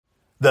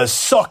The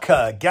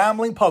Soccer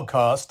Gambling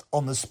Podcast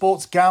on the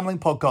Sports Gambling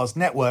Podcast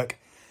Network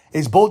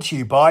is brought to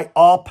you by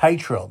our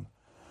Patreon.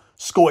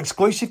 Score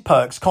exclusive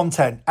perks,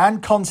 content,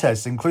 and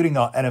contests, including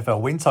our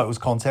NFL Win Totals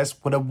contest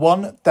with a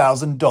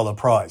 $1,000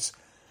 prize.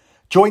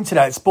 Join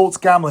today at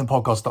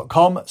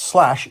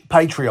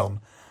sportsgamblingpodcast.com/Patreon.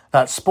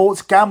 That's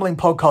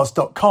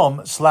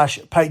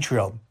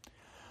sportsgamblingpodcast.com/Patreon.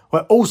 We're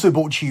also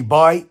brought to you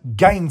by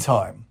Game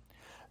Time.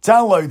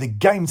 Download the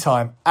Game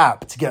Time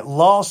app to get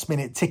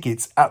last-minute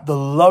tickets at the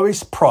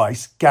lowest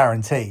price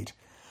guaranteed.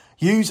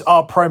 Use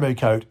our promo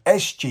code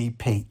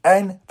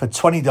SGPN for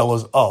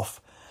 $20 off.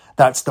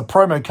 That's the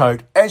promo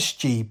code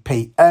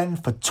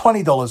SGPN for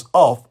 $20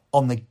 off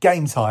on the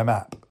Game Time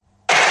app.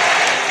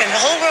 And the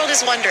whole world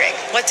is wondering,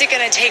 what's it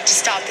going to take to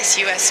stop this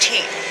U.S.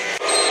 team?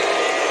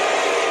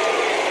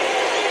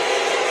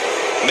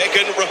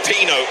 Megan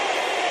Rapinoe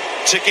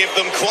to give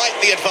them quite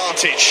the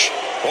advantage.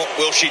 What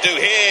will she do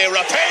here?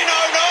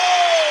 Rapinoe, no!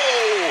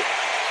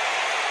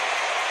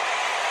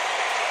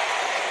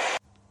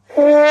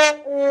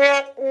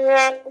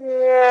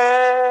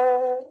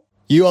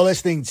 You are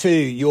listening to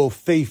your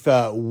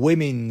FIFA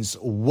Women's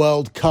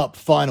World Cup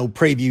final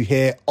preview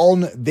here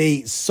on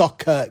the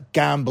Soccer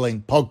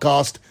Gambling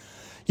Podcast.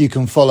 You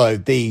can follow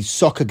the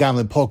Soccer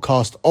Gambling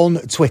Podcast on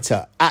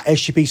Twitter at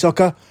SGP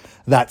Soccer.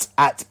 That's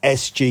at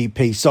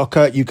SGP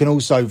Soccer. You can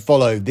also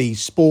follow the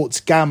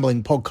Sports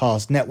Gambling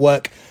Podcast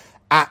Network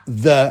at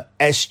the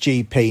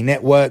SGP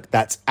Network.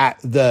 That's at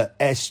the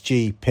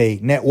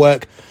SGP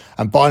Network.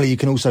 And finally, you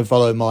can also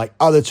follow my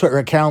other Twitter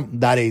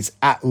account. That is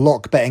at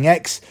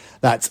LockBettingX.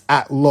 That's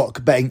at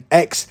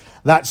LockBettingX.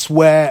 That's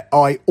where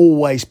I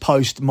always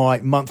post my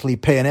monthly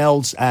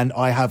P&Ls, and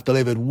I have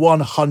delivered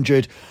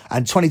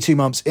 122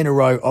 months in a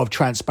row of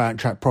transparent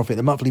track profit.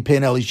 The monthly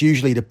P&L is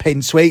usually the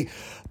pin suite,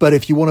 but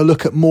if you want to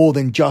look at more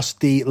than just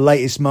the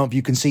latest month,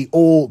 you can see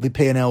all the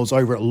P&Ls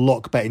over at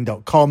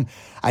lockbetting.com,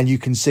 and you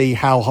can see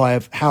how I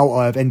have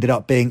ended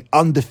up being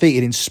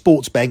undefeated in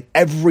sports betting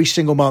every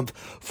single month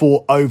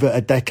for over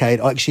a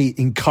decade. I actually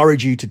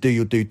encourage you to do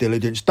your due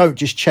diligence. Don't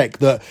just check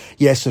that,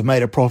 yes, I've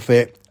made a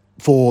profit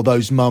for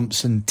those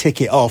months and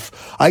tick it off.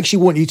 I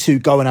actually want you to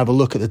go and have a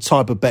look at the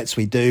type of bets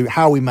we do,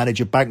 how we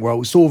manage a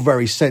bankroll. It's all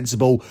very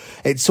sensible.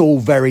 It's all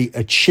very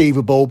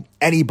achievable.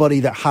 Anybody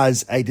that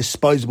has a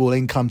disposable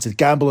income to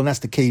gamble, and that's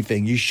the key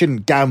thing. You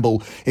shouldn't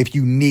gamble if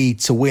you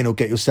need to win or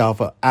get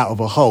yourself out of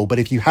a hole. But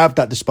if you have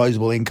that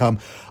disposable income,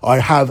 I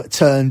have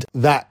turned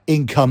that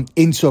income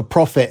into a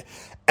profit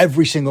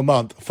every single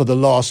month for the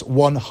last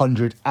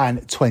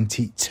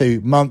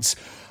 122 months.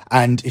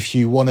 And if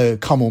you want to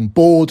come on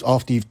board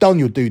after you've done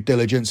your due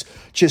diligence,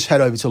 just head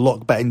over to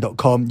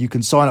lockbetting.com. You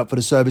can sign up for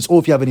the service, or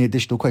if you have any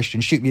additional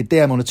questions, shoot me a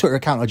DM on the Twitter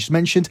account I just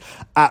mentioned,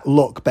 at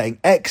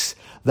LockBettingX.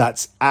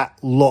 That's at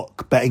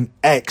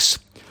LockBettingX.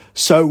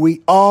 So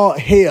we are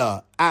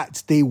here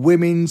at the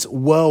Women's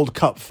World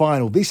Cup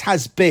final. This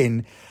has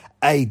been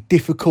a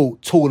difficult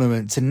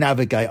tournament to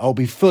navigate. I'll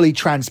be fully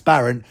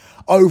transparent.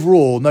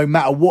 Overall, no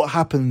matter what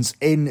happens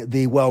in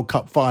the World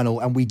Cup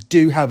final, and we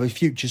do have a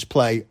futures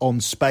play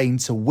on Spain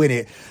to win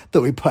it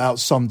that we put out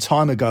some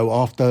time ago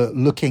after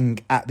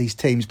looking at these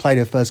teams play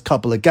their first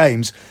couple of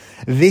games,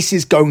 this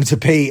is going to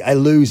be a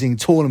losing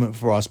tournament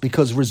for us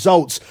because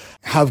results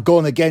have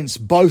gone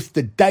against both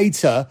the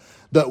data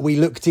that we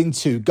looked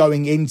into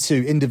going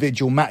into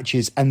individual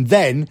matches, and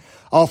then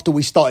after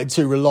we started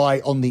to rely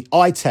on the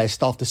eye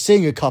test after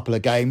seeing a couple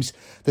of games,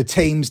 the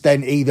teams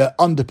then either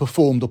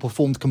underperformed or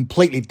performed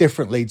completely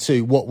differently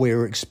to what we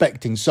were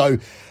expecting. So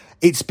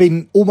it's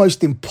been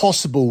almost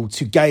impossible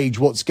to gauge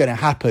what's going to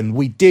happen.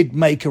 We did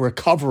make a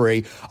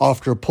recovery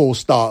after a poor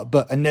start,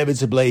 but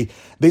inevitably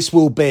this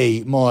will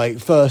be my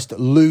first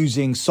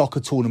losing soccer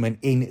tournament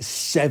in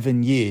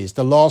 7 years.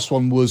 The last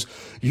one was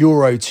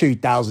Euro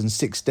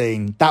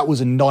 2016. That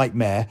was a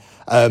nightmare.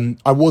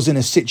 I was in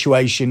a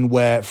situation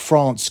where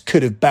France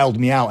could have bailed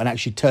me out and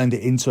actually turned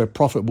it into a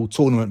profitable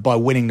tournament by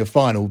winning the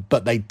final,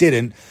 but they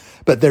didn't.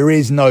 But there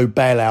is no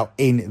bailout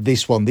in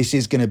this one. This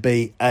is going to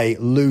be a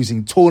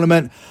losing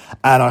tournament,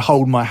 and I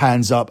hold my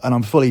hands up and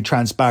I'm fully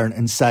transparent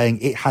in saying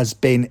it has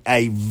been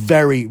a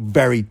very,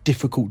 very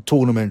difficult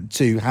tournament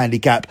to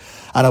handicap,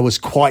 and I was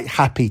quite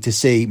happy to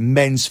see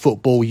men's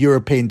football,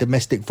 European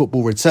domestic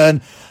football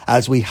return,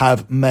 as we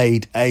have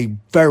made a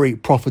very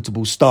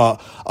profitable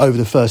start over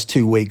the first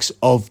 2 weeks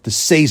of the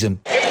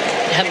season.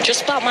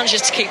 Just about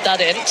manages to keep that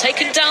in.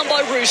 Taken down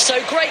by Russo.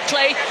 Great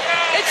play.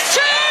 It's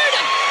two!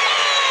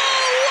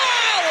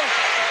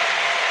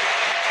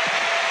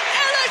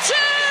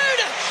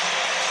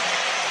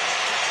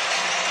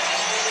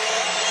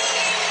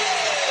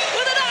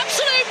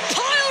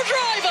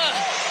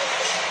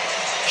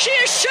 She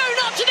has shown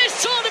up to this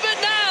tournament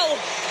now.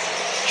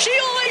 She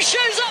always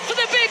shows up for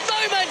the big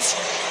moments.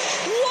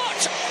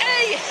 What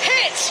a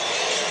hit!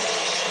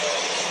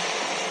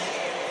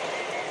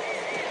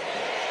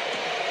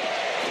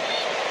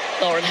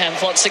 Lauren Hemp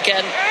once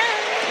again.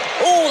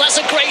 Oh, that's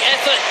a great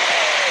effort.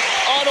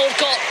 Arnold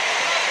got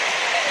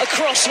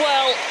across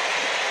well.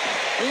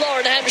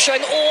 Lauren Hemp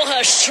showing all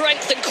her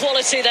strength and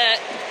quality there.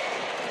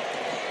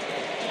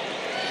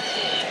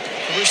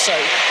 Russo,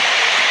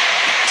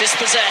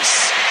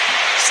 dispossess.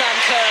 Sam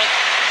Kerr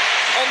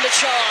on the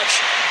charge.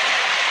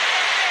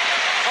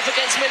 Up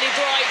against Millie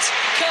Bright.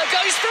 Kerr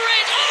goes for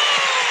it.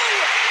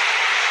 Oh!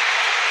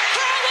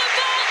 How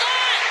about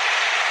that?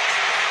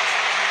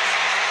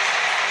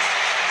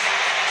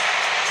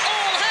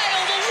 All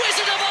hail the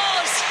Wizard of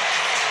Oz.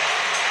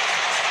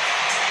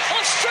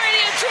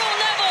 Australia draw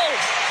level.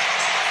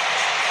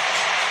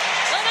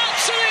 An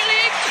absolutely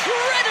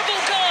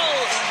incredible goal.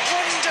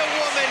 Wonder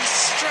Woman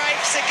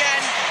strikes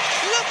again.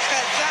 Look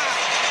at that.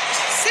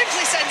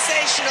 Simply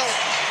sensational.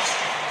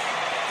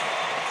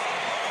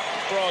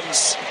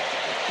 Bronze.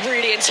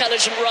 Really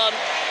intelligent run.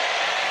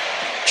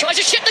 Tries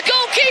to chip the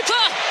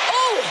goalkeeper.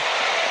 Oh!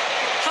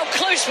 How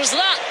close was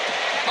that?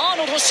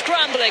 Arnold was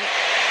scrambling.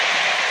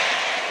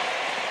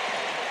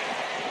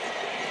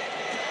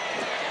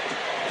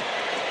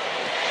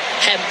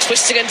 Hemp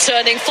twisting and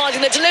turning,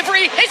 finding the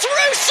delivery. It's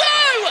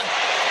Russo!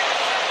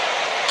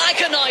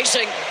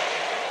 Agonising.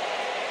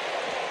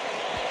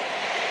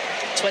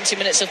 20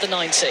 minutes of the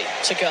 90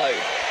 to go.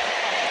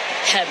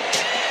 Hemp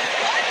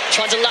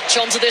trying to latch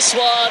onto this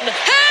one.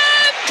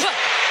 Hemp!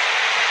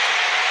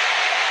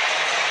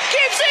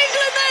 Gives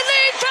England their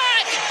lead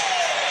back!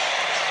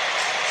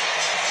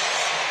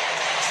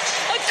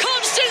 A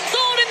constant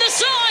thorn in the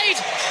side!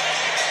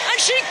 And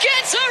she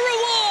gets her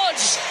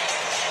rewards!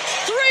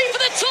 3 for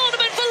the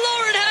tournament for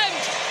Lauren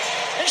Hemp!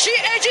 And she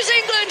edges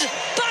England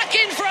back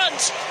in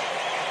front!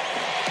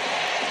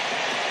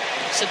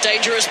 It's a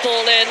dangerous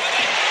ball in.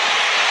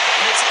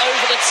 And it's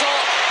over the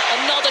top.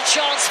 Another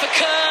chance for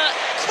Kerr.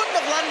 Couldn't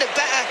have landed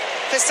better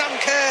for Sam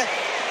Kerr.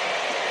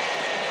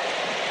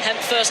 Hemp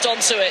first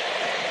onto it.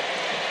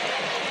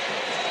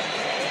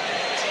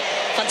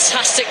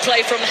 Fantastic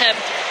play from Hemp.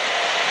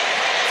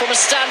 From a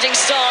standing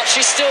start,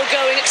 she's still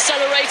going,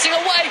 accelerating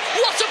away.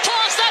 What a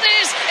pass that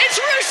is! It's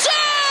Russo!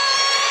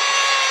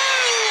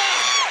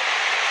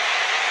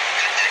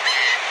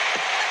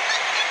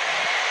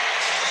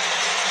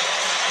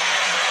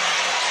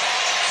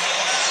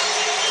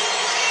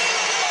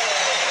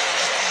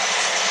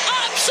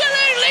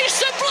 Absolutely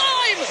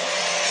sublime!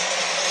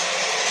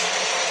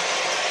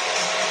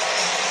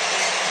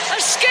 A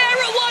scare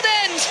at one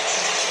end,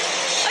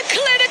 a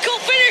clinical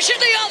finish at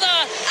the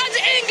other, and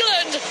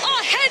England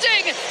are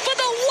heading for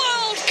the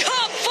World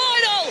Cup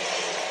final.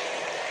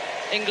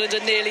 England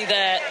are nearly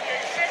there.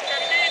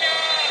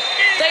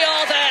 They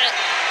are there.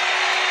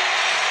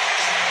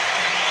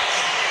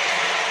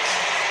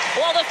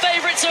 While the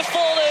favourites have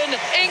fallen,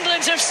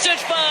 England have stood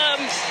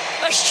firm.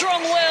 A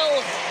strong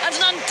will and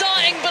an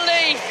undying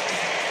belief.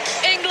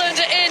 England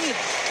are in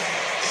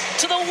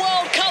to the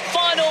World Cup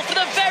final for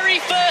the very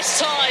first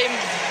time.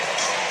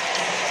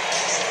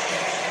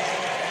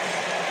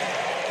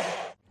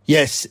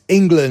 Yes,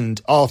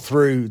 England are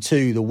through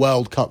to the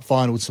World Cup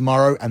final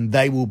tomorrow, and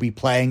they will be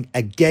playing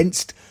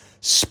against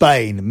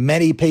Spain.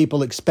 Many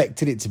people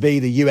expected it to be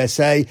the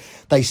USA.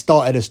 They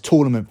started as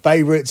tournament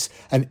favourites.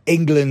 An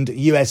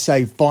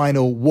England-USA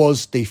final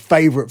was the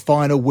favourite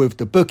final with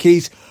the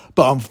bookies.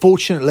 But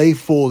unfortunately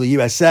for the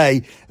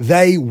USA,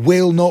 they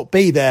will not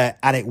be there,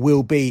 and it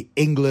will be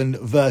England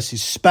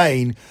versus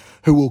Spain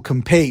who will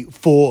compete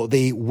for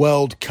the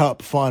World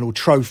Cup final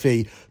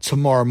trophy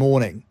tomorrow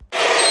morning.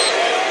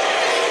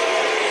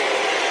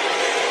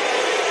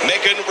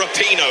 Megan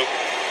Rapinoe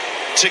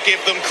to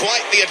give them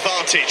quite the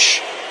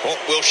advantage. What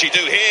will she do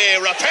here?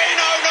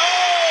 Rapinoe,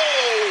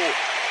 no!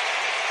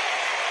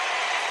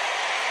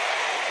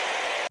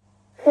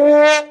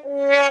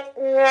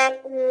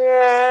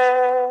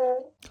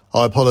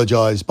 I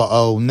apologise, but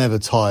I'll never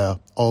tire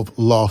of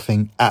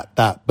laughing at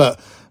that.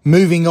 But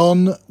moving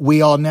on,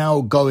 we are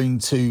now going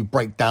to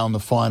break down the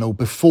final.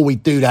 Before we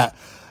do that,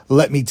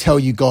 let me tell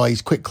you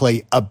guys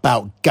quickly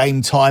about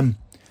Game Time.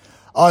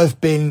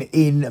 I've been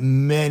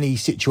in many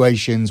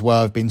situations where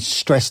I've been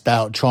stressed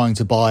out trying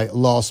to buy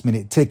last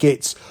minute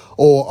tickets,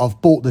 or I've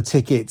bought the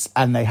tickets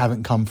and they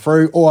haven't come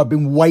through, or I've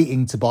been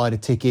waiting to buy the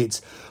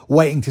tickets,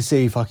 waiting to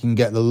see if I can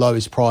get the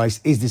lowest price.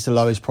 Is this the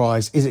lowest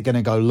price? Is it going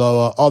to go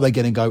lower? Are they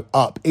going to go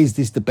up? Is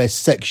this the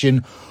best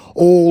section?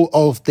 All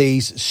of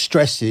these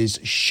stresses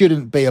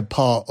shouldn't be a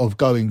part of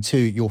going to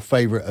your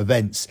favourite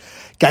events.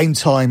 Game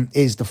Time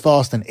is the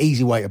fast and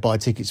easy way to buy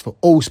tickets for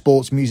all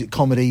sports, music,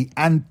 comedy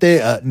and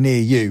theatre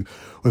near you.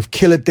 With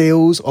killer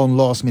deals on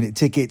last minute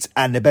tickets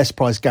and the best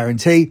price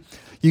guarantee,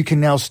 you can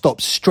now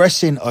stop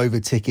stressing over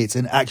tickets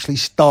and actually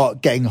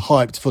start getting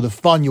hyped for the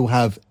fun you'll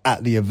have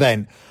at the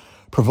event,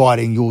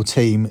 providing your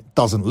team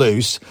doesn't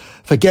lose.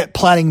 Forget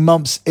planning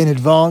months in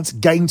advance.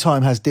 Game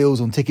Time has deals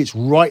on tickets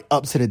right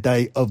up to the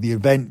day of the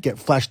event. Get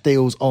flash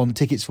deals on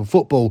tickets for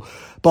football,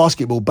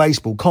 basketball,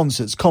 baseball,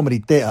 concerts, comedy,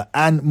 theatre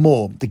and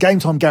more. The Game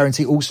Time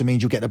guarantee also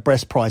means you'll get the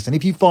best price. And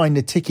if you find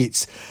the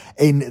tickets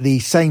in the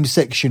same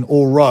section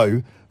or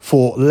row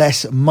for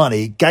less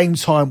money, Game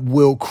Time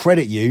will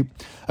credit you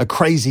a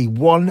crazy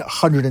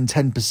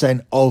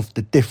 110% of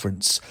the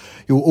difference.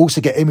 You'll also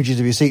get images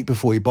of your seat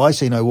before you buy,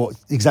 so you know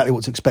exactly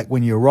what to expect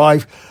when you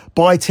arrive.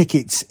 Buy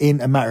tickets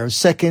in a matter of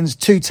seconds,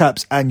 2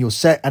 taps and you're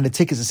set, and the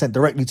tickets are sent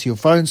directly to your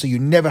phone, so you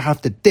never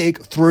have to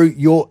dig through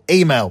your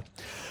email.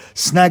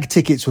 Snag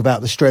tickets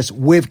without the stress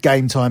with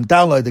Game Time.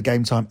 Download the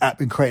Game Time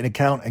app and create an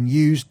account and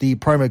use the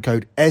promo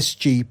code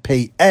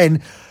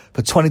SGPN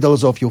for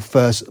 $20 off your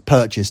first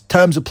purchase.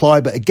 Terms apply,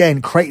 but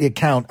again, create the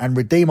account and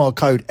redeem our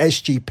code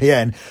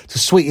SGPN to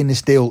sweeten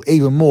this deal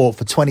even more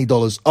for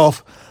 $20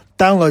 off.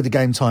 Download the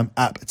Game Time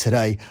app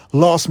today.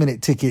 Last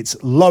minute tickets,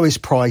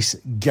 lowest price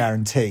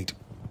guaranteed.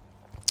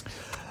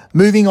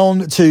 Moving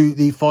on to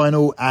the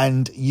final,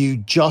 and you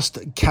just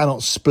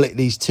cannot split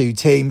these two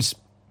teams.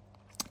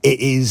 It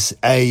is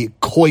a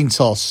coin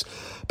toss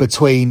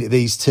between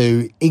these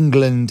two,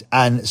 England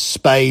and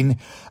Spain.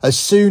 As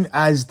soon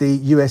as the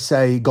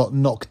USA got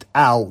knocked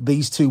out,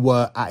 these two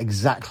were at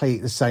exactly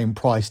the same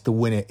price to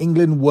win it.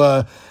 England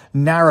were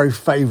narrow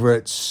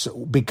favourites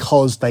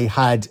because they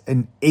had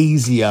an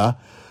easier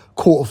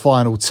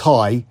quarterfinal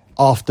tie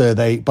after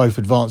they both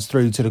advanced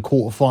through to the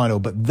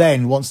quarterfinal. But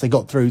then once they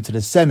got through to the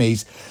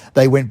semis,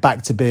 they went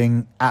back to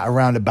being at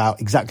around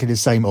about exactly the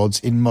same odds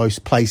in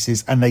most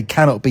places, and they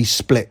cannot be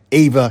split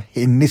either.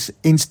 In this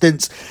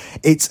instance,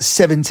 it's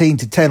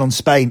 17-10 on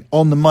Spain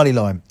on the money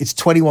line. It's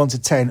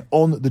 21-10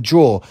 on the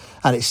draw,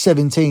 and it's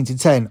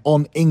 17-10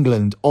 on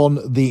England on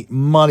the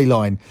money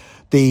line.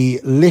 The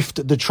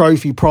lift the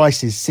trophy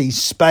prices see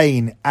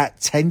Spain at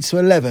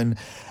 10-11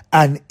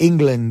 and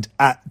England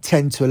at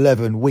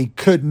 10-11. We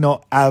could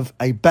not have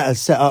a better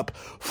setup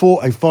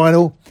for a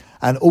final.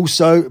 And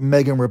also,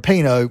 Megan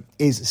Rapinoe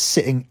is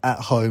sitting at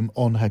home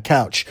on her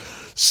couch.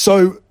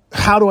 So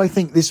how do I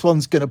think this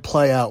one's going to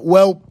play out?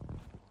 Well,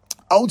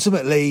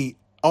 ultimately,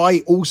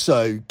 I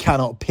also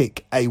cannot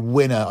pick a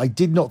winner. I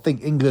did not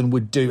think England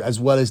would do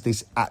as well as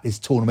this at this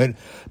tournament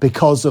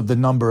because of the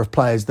number of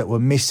players that were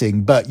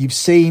missing. But you've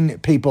seen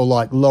people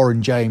like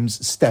Lauren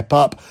James step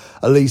up,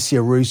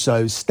 Alicia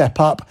Russo step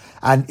up,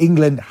 and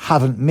England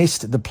haven't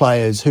missed the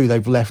players who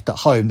they've left at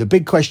home. The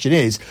big question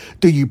is,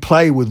 do you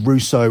play with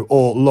Russo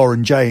or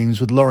Lauren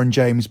James, with Lauren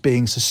James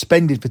being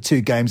suspended for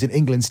 2 games and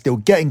England still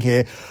getting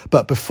here?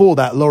 But before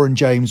that, Lauren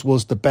James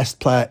was the best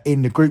player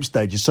in the group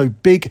stages. So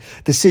big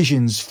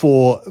decisions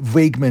for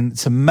Wiegman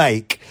to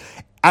make.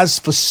 As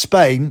for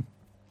Spain,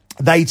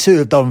 they too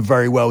have done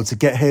very well to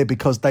get here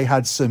because they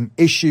had some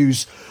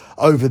issues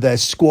over their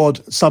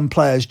squad. Some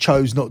players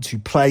chose not to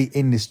play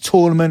in this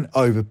tournament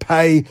over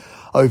pay,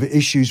 over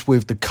issues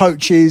with the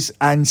coaches,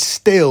 and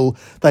still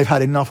they've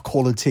had enough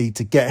quality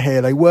to get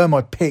here. They were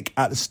my pick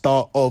at the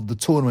start of the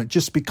tournament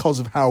just because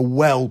of how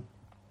well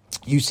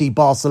you see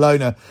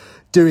Barcelona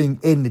doing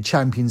in the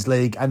Champions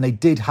League, and they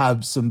did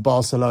have some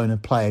Barcelona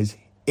players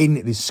in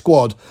this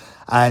squad.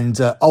 And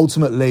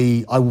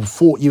ultimately, I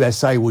thought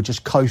USA would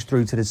just coast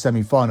through to the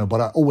semi-final,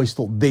 but I always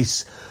thought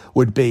this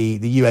would be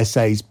the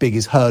USA's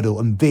biggest hurdle,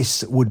 and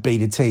this would be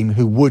the team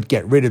who would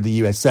get rid of the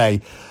USA.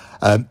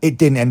 It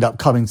didn't end up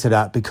coming to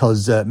that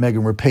because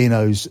Megan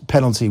Rapinoe's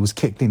penalty was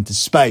kicked into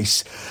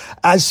space.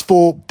 As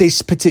for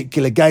this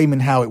particular game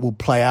and how it will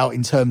play out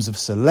in terms of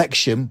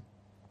selection,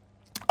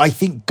 I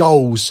think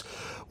goals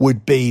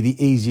would be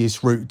the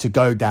easiest route to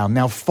go down.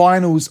 Now,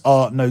 finals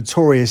are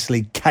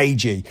notoriously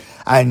cagey,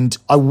 and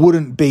I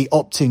wouldn't be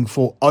opting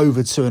for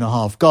over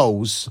 2.5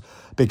 goals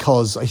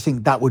because I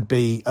think that would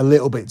be a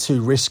little bit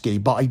too risky,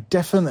 but I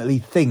definitely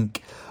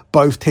think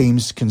both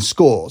teams can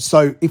score.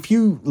 So if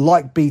you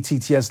like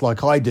BTTS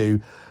like I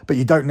do, but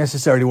you don't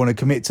necessarily want to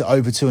commit to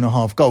over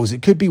 2.5 goals,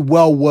 it could be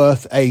well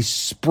worth a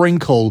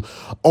sprinkle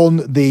on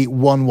the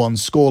 1-1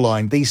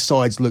 scoreline. These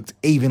sides looked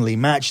evenly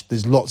matched.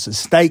 There's lots at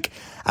stake,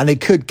 and they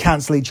could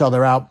cancel each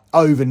other out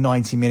over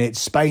 90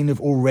 minutes. Spain have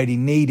already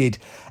needed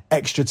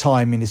extra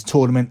time in this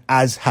tournament,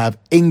 as have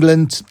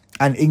England.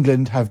 And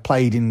England have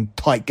played in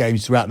tight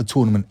games throughout the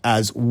tournament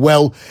as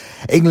well.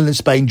 England and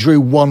Spain drew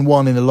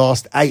 1-1 in the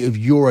last 8 of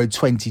Euro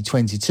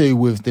 2022,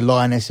 with the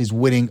Lionesses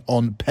winning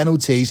on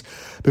penalties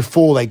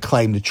before they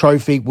claimed the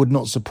trophy. Would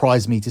not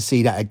surprise me to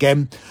see that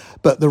again.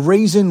 But the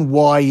reason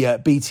why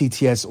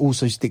BTTS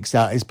also sticks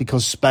out is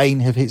because Spain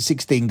have hit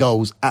 16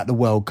 goals at the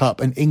World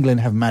Cup and England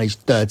have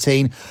managed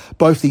 13.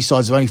 Both these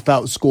sides have only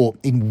failed to score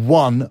in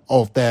one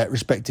of their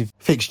respective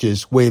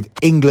fixtures, with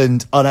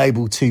England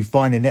unable to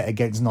find a net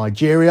against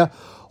Nigeria,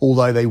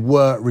 although they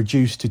were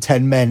reduced to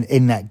 10 men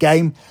in that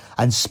game.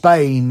 And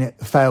Spain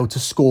failed to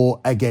score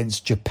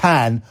against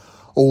Japan,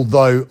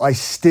 although I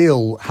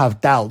still have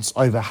doubts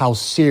over how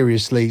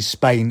seriously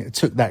Spain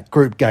took that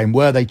group game.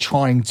 Were they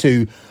trying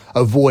to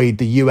avoid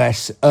the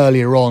US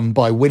earlier on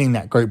by winning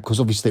that group,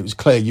 because obviously it was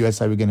clear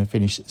USA were going to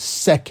finish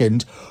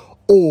second?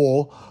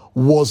 Or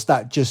was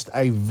that just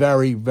a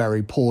very,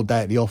 very poor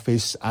day at the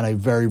office and a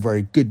very,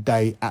 very good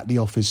day at the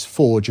office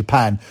for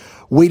Japan?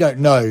 We don't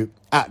know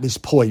at this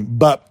point,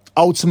 but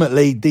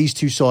ultimately, these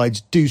two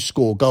sides do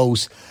score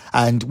goals,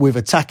 and with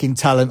attacking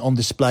talent on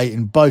display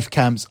in both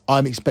camps,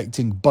 I'm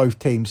expecting both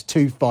teams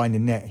to find a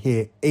net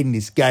here in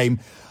this game.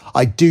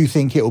 I do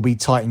think it will be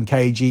tight and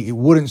cagey. It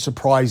wouldn't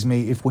surprise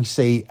me if we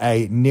see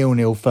a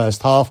 0-0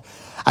 first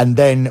half, and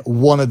then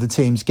one of the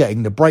teams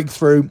getting the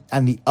breakthrough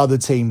and the other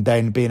team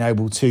then being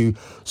able to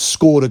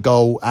score the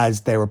goal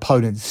as their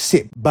opponents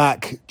sit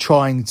back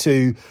trying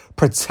to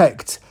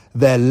protect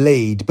their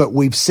lead. But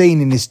we've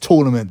seen in this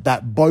tournament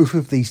that both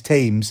of these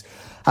teams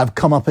have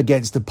come up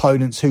against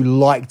opponents who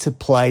like to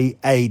play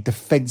a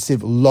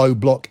defensive low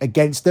block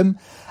against them,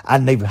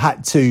 and they've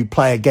had to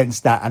play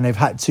against that, and they've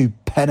had to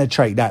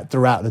penetrate that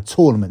throughout the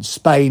tournament.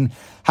 Spain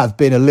have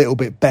been a little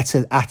bit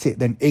better at it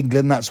than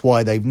England. That's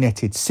why they've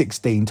netted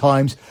 16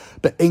 times.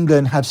 But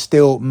England have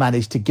still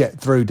managed to get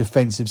through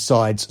defensive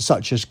sides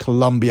such as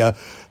Colombia,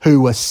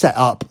 who were set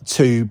up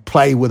to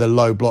play with a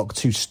low block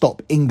to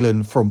stop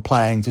England from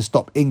playing, to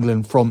stop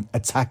England from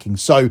attacking.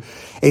 So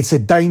it's a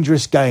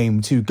dangerous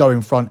game to go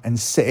in front and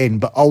sit in.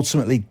 But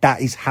ultimately,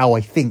 that is how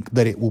I think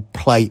that it will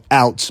play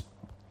out.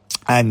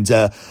 And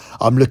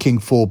I'm looking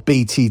for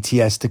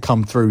BTTS to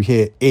come through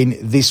here in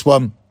this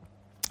one.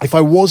 If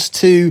I was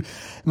to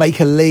make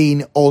a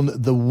lean on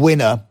the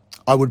winner,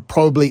 I would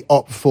probably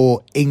opt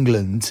for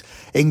England.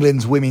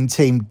 England's women's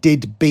team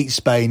did beat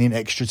Spain in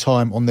extra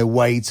time on their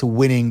way to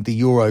winning the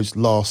Euros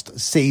last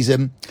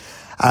season.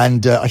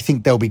 And I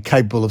think they'll be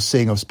capable of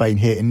seeing off Spain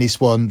here in this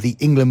one. The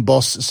England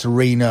boss,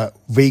 Serena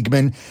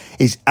Wiegman,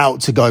 is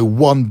out to go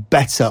one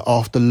better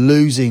after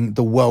losing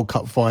the World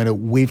Cup final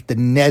with the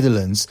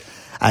Netherlands.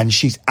 And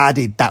she's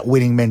added that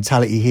winning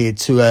mentality here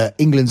to an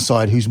England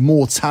side who's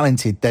more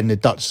talented than the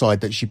Dutch side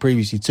that she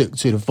previously took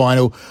to the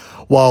final,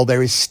 while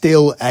there is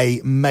still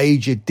a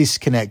major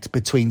disconnect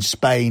between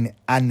Spain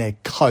and their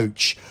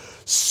coach.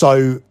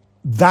 So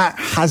that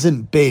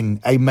hasn't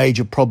been a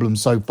major problem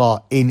so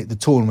far in the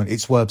tournament,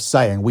 it's worth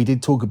saying. We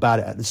did talk about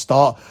it at the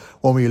start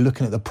when we were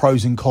looking at the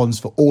pros and cons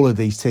for all of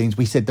these teams.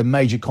 We said the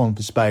major con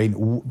for Spain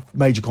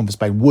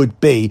would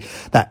be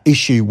that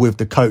issue with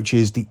the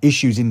coaches, the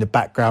issues in the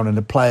background and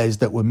the players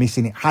that were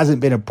missing. It hasn't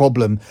been a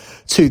problem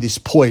to this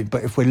point,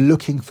 but if we're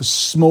looking for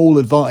small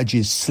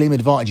advantages, slim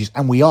advantages,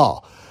 and we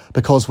are,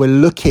 because we're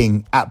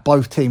looking at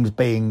both teams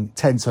being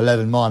 10 to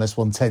 11 minus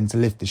 110 to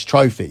lift this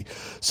trophy.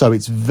 So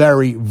it's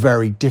very,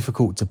 very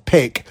difficult to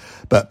pick,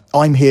 but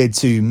I'm here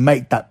to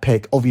make that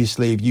pick.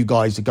 Obviously, if you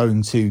guys are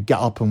going to get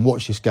up and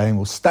watch this game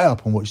or stay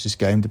up and watch this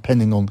game,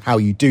 depending on how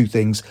you do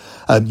things,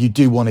 you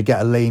do want to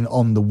get a lean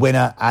on the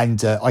winner.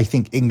 And I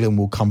think England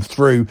will come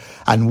through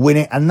and win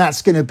it. And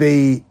that's going to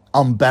be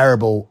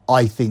unbearable,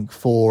 I think,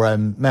 for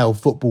male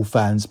football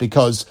fans,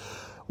 because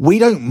we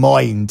don't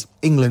mind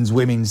England's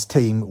women's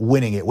team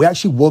winning it. We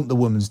actually want the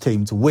women's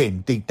team to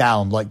win deep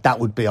down. Like, that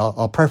would be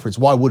our preference.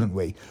 Why wouldn't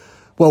we?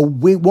 Well,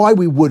 why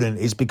we wouldn't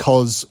is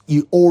because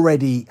you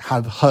already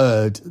have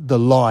heard the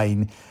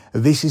line,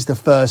 this is the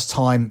first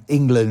time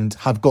England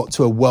have got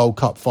to a World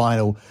Cup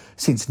final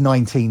since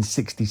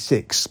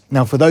 1966.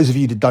 Now, for those of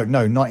you that don't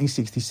know,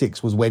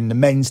 1966 was when the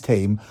men's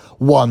team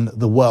won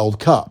the World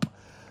Cup.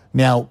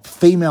 Now,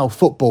 female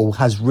football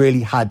has really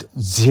had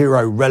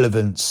zero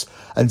relevance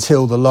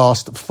until the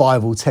last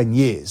 5 or 10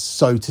 years.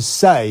 So to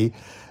say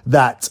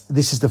that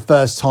this is the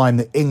first time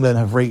that England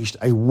have reached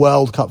a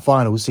World Cup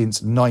final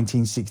since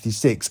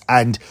 1966,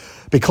 and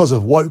because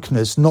of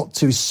wokeness, not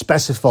to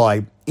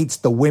specify it's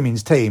the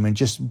women's team and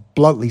just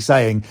bluntly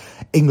saying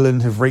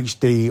England have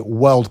reached the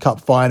World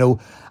Cup final.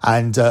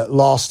 And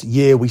last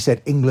year we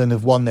said England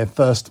have won their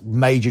first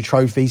major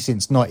trophy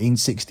since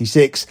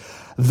 1966.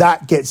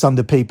 That gets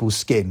under people's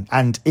skin.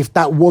 And if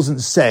that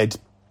wasn't said,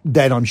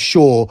 then I'm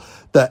sure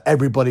that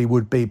everybody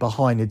would be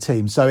behind the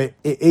team. So it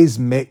is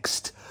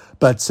mixed.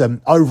 But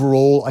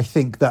overall, I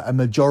think that a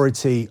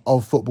majority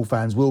of football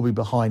fans will be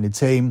behind the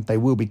team. They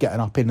will be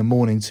getting up in the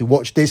morning to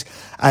watch this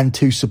and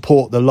to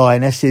support the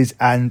Lionesses.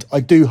 And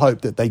I do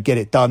hope that they get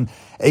it done,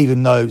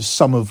 even though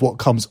some of what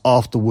comes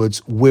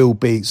afterwards will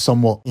be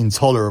somewhat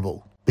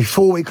intolerable.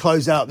 Before we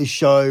close out this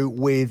show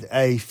with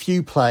a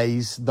few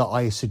plays that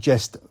I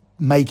suggest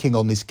making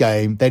on this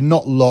game, they're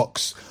not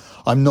locks.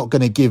 I'm not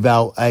going to give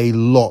out a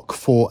lock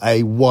for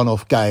a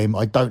one-off game.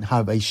 I don't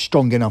have a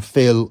strong enough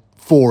feel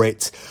for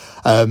it.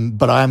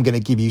 But I am going to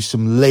give you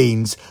some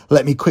leans.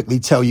 Let me quickly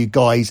tell you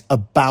guys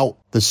about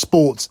the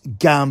Sports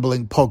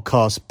Gambling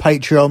Podcast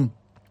Patreon.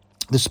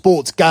 The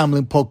Sports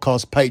Gambling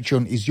Podcast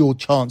Patreon is your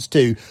chance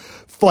to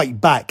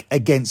fight back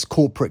against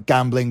corporate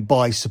gambling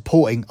by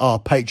supporting our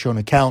Patreon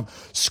account.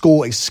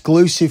 Score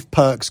exclusive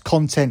perks,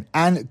 content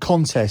and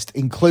contest,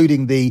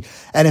 including the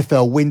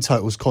NFL Win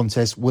Totals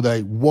contest with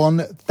a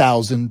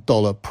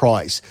 $1,000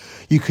 prize.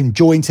 You can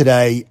join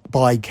today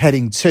by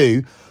heading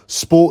to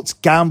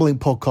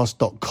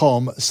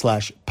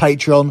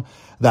sportsgamblingpodcast.com/Patreon.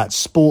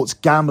 That's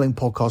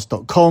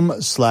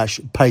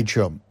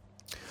sportsgamblingpodcast.com/Patreon.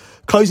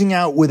 Closing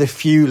out with a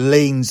few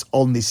leans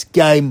on this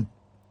game.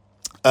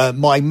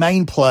 My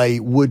main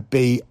play would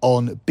be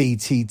on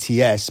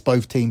BTTS,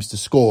 both teams to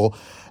score.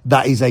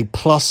 That is a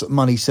plus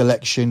money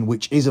selection,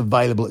 which is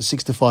available at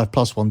 6-5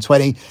 plus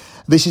 120.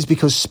 This is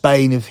because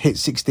Spain have hit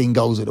 16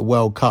 goals at the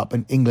World Cup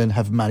and England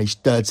have managed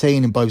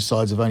 13, and both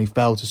sides have only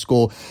failed to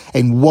score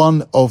in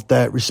one of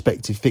their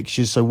respective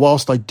fixtures. So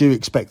whilst I do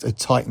expect a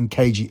tight and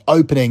cagey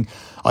opening,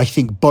 I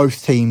think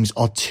both teams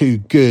are too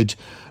good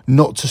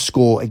not to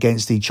score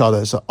against each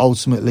other. So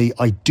ultimately,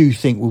 I do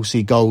think we'll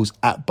see goals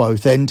at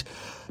both ends,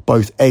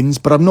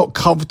 but I'm not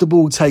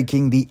comfortable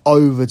taking the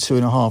over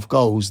 2.5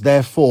 goals.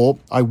 Therefore,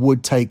 I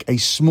would take a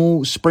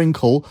small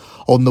sprinkle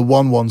on the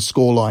 1-1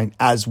 scoreline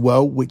as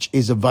well, which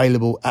is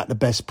available at the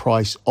best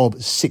price of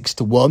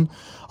 6-1.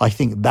 I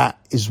think that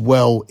as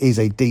well is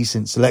a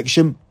decent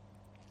selection.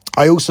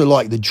 I also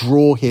like the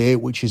draw here,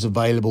 which is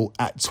available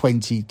at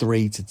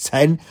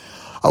 23-10.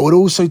 I would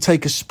also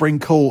take a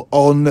sprinkle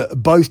on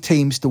both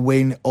teams to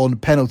win on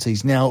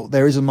penalties. Now,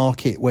 there is a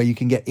market where you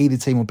can get either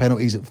team on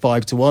penalties at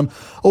 5-1,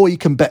 or you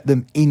can bet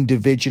them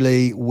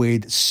individually,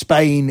 with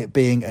Spain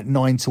being at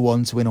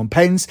 9-1 to win on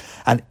pens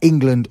and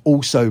England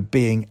also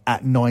being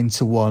at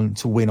 9-1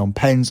 to win on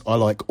pens. I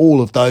like all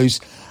of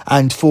those.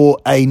 And for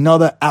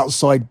another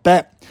outside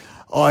bet,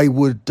 I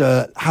would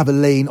have a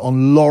lean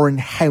on Lauren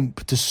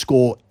Hemp to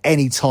score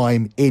any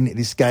time in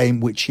this game,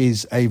 which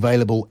is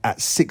available at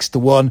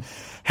 6-1.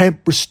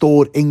 Hemp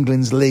restored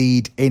England's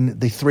lead in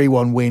the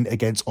 3-1 win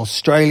against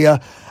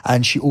Australia,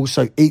 and she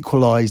also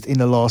equalised in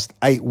the last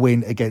 8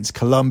 win against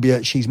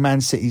Colombia. She's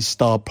Man City's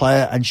star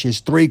player, and she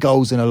has 3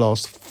 goals in her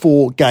last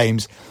 4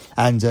 games,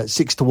 and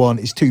 6-1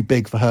 is too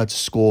big for her to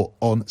score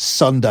on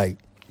Sunday.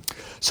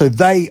 So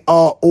they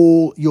are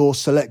all your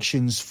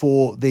selections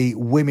for the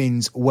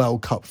Women's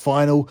World Cup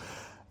final.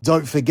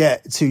 Don't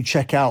forget to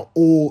check out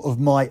all of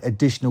my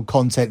additional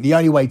content. The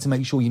only way to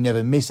make sure you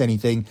never miss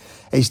anything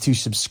is to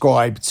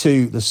subscribe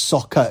to the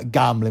Soccer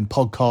Gambling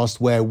Podcast,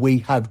 where we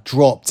have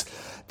dropped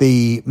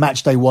the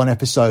Matchday 1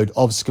 episode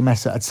of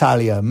Scommessa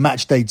Italia,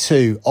 Matchday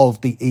 2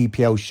 of the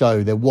EPL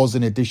show. There was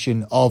an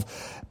edition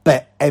of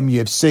Bet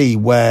MUFC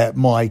where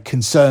my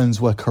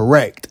concerns were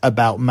correct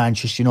about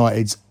Manchester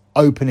United's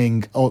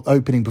opening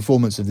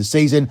performance of the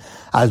season,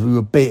 as we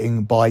were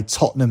beaten by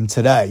Tottenham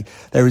today.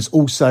 There is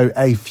also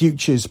a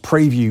futures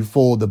preview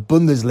for the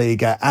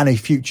Bundesliga and a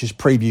futures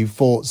preview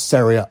for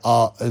Serie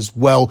A as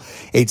well.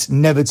 It's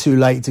never too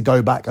late to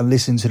go back and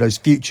listen to those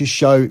futures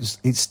shows.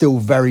 It's still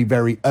very,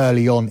 very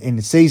early on in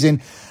the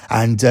season.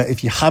 And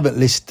if you haven't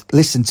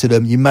listened to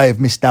them, you may have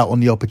missed out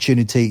on the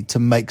opportunity to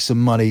make some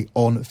money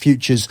on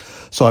futures.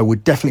 So I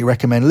would definitely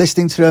recommend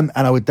listening to them,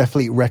 and I would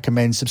definitely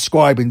recommend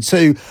subscribing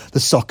to the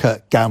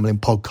Soccer Gambling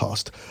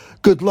Podcast.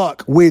 Good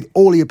luck with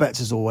all your bets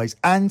as always,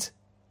 and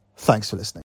thanks for listening.